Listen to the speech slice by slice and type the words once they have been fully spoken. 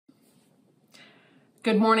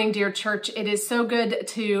Good morning, dear church. It is so good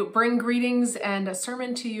to bring greetings and a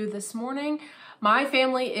sermon to you this morning. My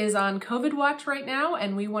family is on COVID watch right now,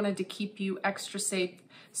 and we wanted to keep you extra safe.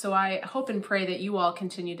 So I hope and pray that you all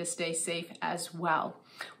continue to stay safe as well.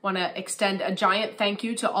 Want to extend a giant thank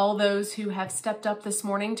you to all those who have stepped up this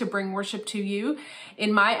morning to bring worship to you.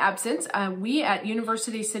 In my absence, we at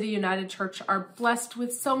University City United Church are blessed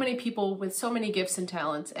with so many people with so many gifts and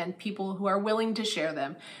talents and people who are willing to share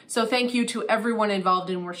them. So thank you to everyone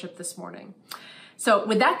involved in worship this morning. So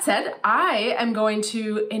with that said, I am going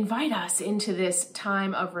to invite us into this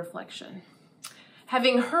time of reflection.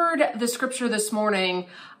 Having heard the scripture this morning,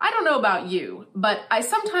 I don't know about you, but I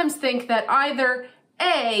sometimes think that either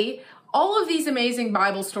A, all of these amazing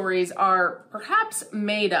Bible stories are perhaps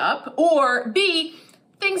made up, or B,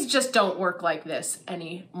 things just don't work like this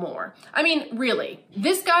anymore. I mean, really,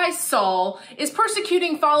 this guy Saul is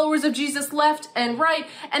persecuting followers of Jesus left and right,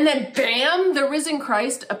 and then bam, the risen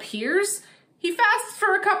Christ appears. He fasts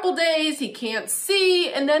for a couple days, he can't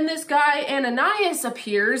see, and then this guy Ananias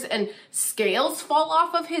appears and scales fall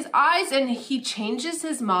off of his eyes and he changes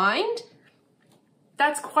his mind.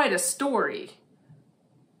 That's quite a story.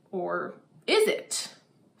 Or is it?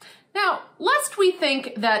 Now, lest we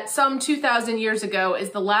think that some 2,000 years ago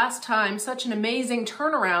is the last time such an amazing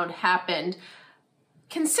turnaround happened,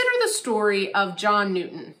 consider the story of John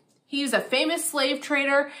Newton. He's a famous slave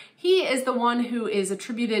trader. He is the one who is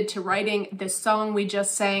attributed to writing this song we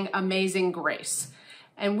just sang, Amazing Grace.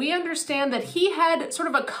 And we understand that he had sort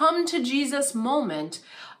of a come to Jesus moment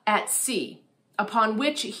at sea, upon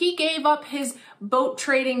which he gave up his boat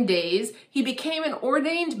trading days. He became an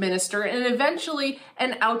ordained minister and eventually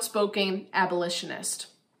an outspoken abolitionist.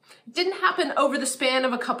 It didn't happen over the span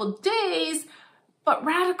of a couple days, but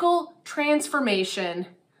radical transformation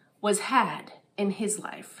was had in his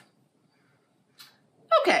life.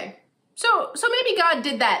 Okay, so maybe God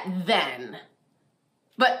did that then,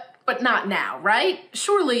 but not now, right?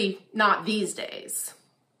 Surely not these days.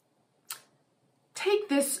 Take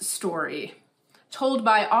this story told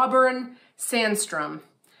by Auburn Sandstrom,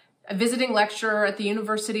 a visiting lecturer at the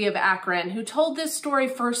University of Akron, who told this story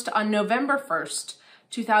first on November 1st,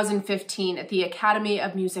 2015 at the Academy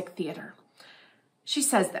of Music Theater. She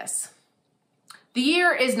says this: "The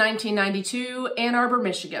year is 1992, Ann Arbor,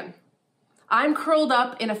 Michigan. I'm curled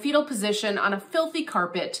up in a fetal position on a filthy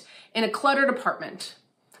carpet in a cluttered apartment.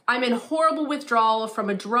 I'm in horrible withdrawal from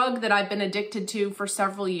a drug that I've been addicted to for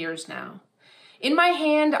several years now. In my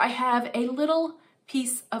hand, I have a little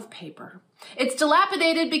piece of paper. It's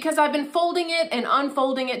dilapidated because I've been folding it and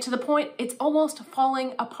unfolding it to the point it's almost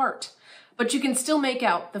falling apart, but you can still make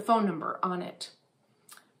out the phone number on it."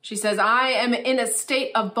 She says, "I am in a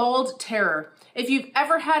state of bald terror. If you've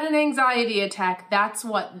ever had an anxiety attack, that's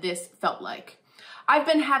what this felt like. I've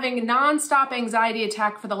been having nonstop anxiety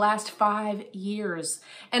attack for the last 5 years,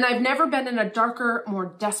 and I've never been in a darker, more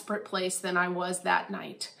desperate place than I was that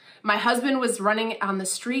night. My husband was running on the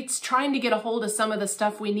streets trying to get a hold of some of the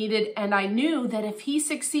stuff we needed, and I knew that if he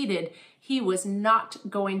succeeded, he was not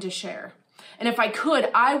going to share. And if I could,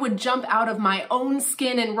 I would jump out of my own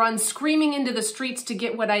skin and run screaming into the streets to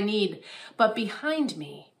get what I need. But behind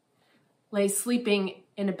me lay sleeping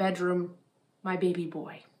in a bedroom my baby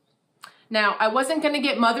boy. Now, I wasn't going to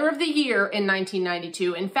get Mother of the Year in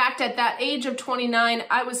 1992. In fact, at that age of 29,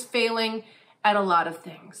 I was failing at a lot of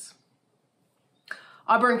things."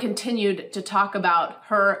 Auburn continued to talk about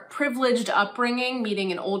her privileged upbringing,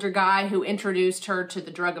 meeting an older guy who introduced her to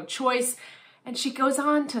the drug of choice, and she goes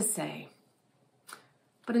on to say,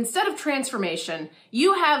 "But instead of transformation,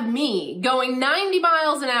 you have me going 90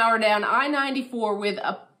 miles an hour down I-94 with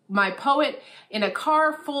my poet in a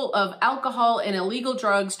car full of alcohol and illegal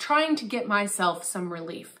drugs trying to get myself some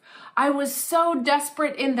relief. I was so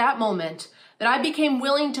desperate in that moment that I became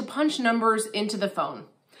willing to punch numbers into the phone.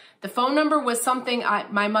 The phone number was something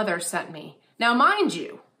my mother sent me. Now, mind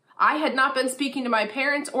you, I had not been speaking to my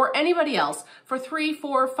parents or anybody else for 3,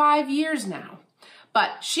 4, 5 years now.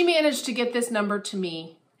 But she managed to get this number to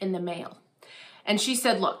me in the mail. And she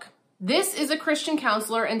said, 'Look, this is a Christian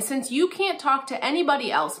counselor, and since you can't talk to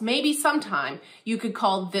anybody else, maybe sometime you could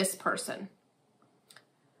call this person.'"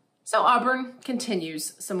 So Auburn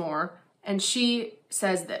continues some more, and she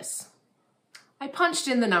says this: "I punched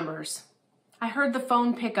in the numbers. I heard the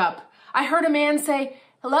phone pick up. I heard a man say,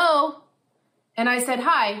 'Hello?' And I said,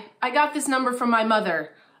 'Hi, I got this number from my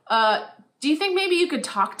mother. Do you think maybe you could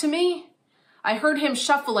talk to me?' I heard him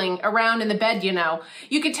shuffling around in the bed, you know.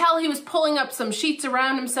 You could tell he was pulling up some sheets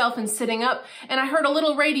around himself and sitting up, and I heard a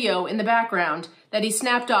little radio in the background that he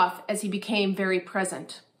snapped off as he became very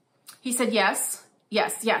present. He said, 'Yes,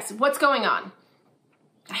 yes, yes, what's going on?'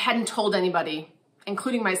 I hadn't told anybody.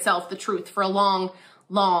 including myself, the truth for a long,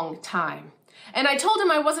 long time. And I told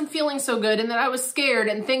him I wasn't feeling so good and that I was scared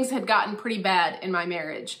and things had gotten pretty bad in my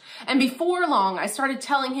marriage. And before long, I started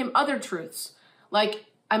telling him other truths, like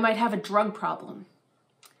I might have a drug problem.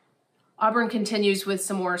 Auburn continues with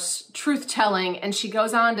some more truth-telling, and she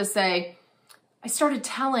goes on to say, I started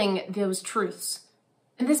telling those truths,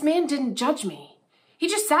 and this man didn't judge me. He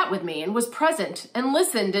just sat with me and was present and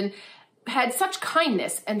listened and had such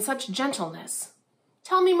kindness and such gentleness.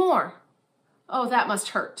 Tell me more. Oh, that must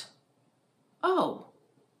hurt. Oh,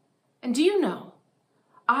 and do you know,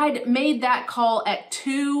 I'd made that call at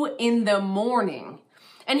 2 a.m,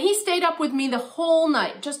 and he stayed up with me the whole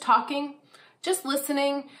night, just talking, just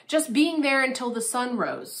listening, just being there until the sun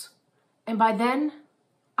rose. And by then,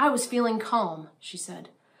 I was feeling calm, she said.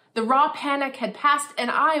 The raw panic had passed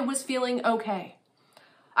and I was feeling okay.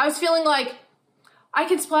 I was feeling like, I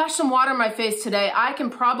can splash some water in my face today. I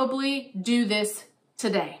can probably do this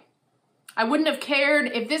today. I wouldn't have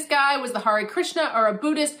cared if this guy was the Hare Krishna or a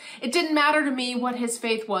Buddhist. It didn't matter to me what his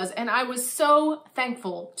faith was, and I was so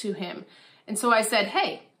thankful to him. And so I said,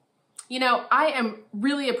 hey, you know, I am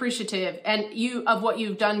really appreciative of what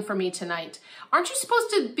you've done for me tonight. Aren't you supposed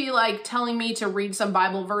to be like telling me to read some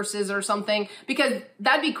Bible verses or something? Because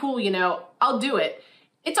that'd be cool, you know, I'll do it.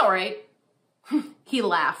 It's all right. He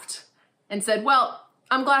laughed and said, well,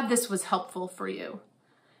 I'm glad this was helpful for you.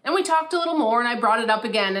 And we talked a little more and I brought it up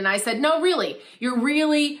again and I said, no, really, you're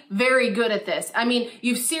really very good at this. I mean,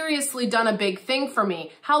 you've seriously done a big thing for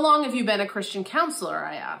me. How long have you been a Christian counselor?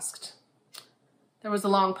 I asked. There was a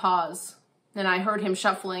long pause and I heard him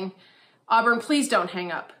shuffling. Auburn, please don't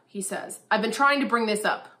hang up, he says. I've been trying to bring this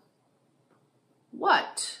up.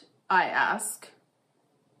 What? I ask.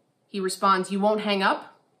 He responds, you won't hang up?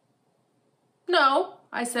 No,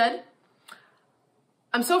 I said.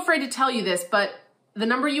 I'm so afraid to tell you this, but the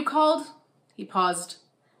number you called, he paused,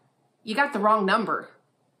 you got the wrong number.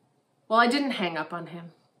 Well, I didn't hang up on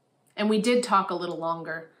him. And we did talk a little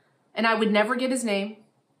longer. And I would never get his name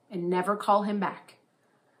and never call him back.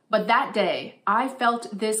 But that day, I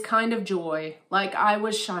felt this kind of joy like I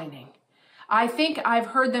was shining. I think I've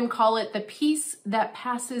heard them call it the peace that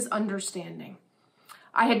passes understanding.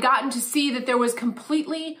 I had gotten to see that there was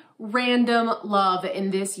completely random love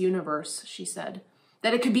in this universe, she said.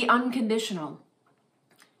 That it could be unconditional.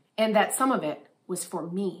 And that some of it was for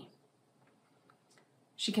me.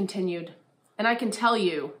 She continued, and I can tell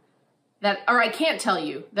you that, or I can't tell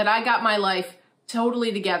you that I got my life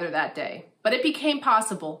totally together that day, but it became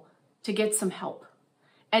possible to get some help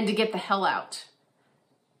and to get the hell out.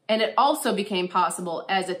 And it also became possible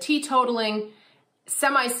as a teetotaling,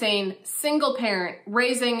 semi-sane, single parent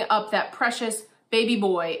raising up that precious baby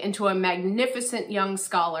boy into a magnificent young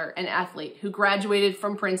scholar and athlete who graduated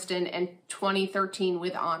from Princeton in 2013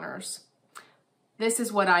 with honors. This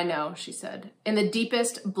is what I know, she said. In the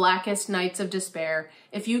deepest, blackest nights of despair,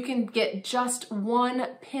 if you can get just one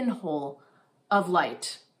pinhole of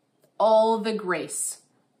light, all the grace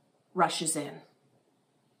rushes in.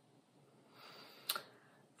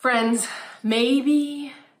 Friends,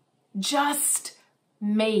 maybe, just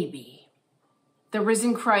maybe, the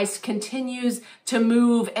risen Christ continues to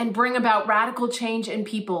move and bring about radical change in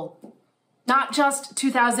people. Not just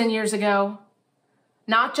 2,000 years ago,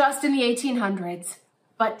 not just in the 1800s,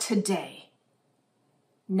 but today,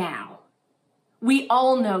 now. We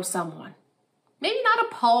all know someone. Maybe not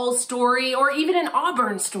a Paul story or even an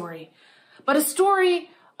Auburn story, but a story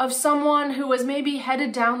of someone who was maybe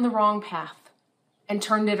headed down the wrong path and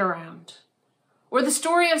turned it around. Or the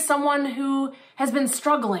story of someone who has been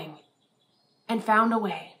struggling and found a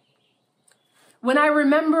way. When I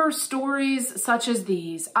remember stories such as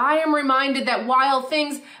these, I am reminded that while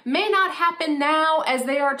things may not happen now as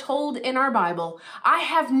they are told in our Bible, I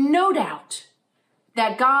have no doubt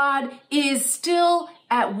that God is still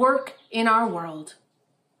at work in our world.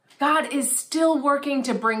 God is still working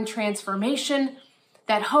to bring transformation,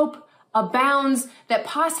 that hope abounds, that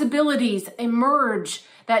possibilities emerge,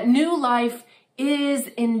 that new life is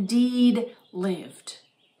indeed lived.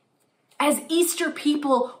 As Easter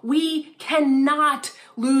people, we cannot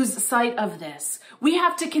lose sight of this. We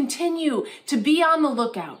have to continue to be on the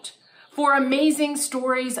lookout for amazing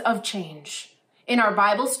stories of change in our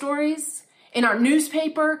Bible stories, in our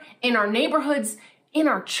newspaper, in our neighborhoods, in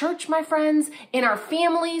our church, my friends, in our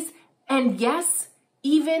families, and yes,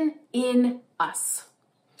 even in us.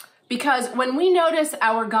 Because when we notice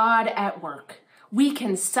our God at work, we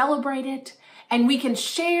can celebrate it and we can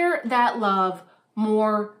share that love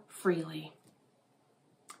more freely.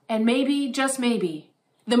 And maybe, just maybe,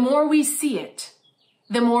 the more we see it,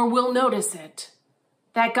 the more we'll notice it,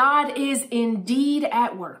 that God is indeed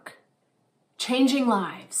at work, changing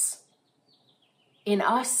lives in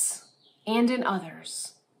us and in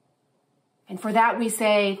others. And for that we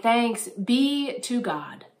say, thanks be to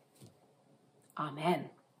God. Amen.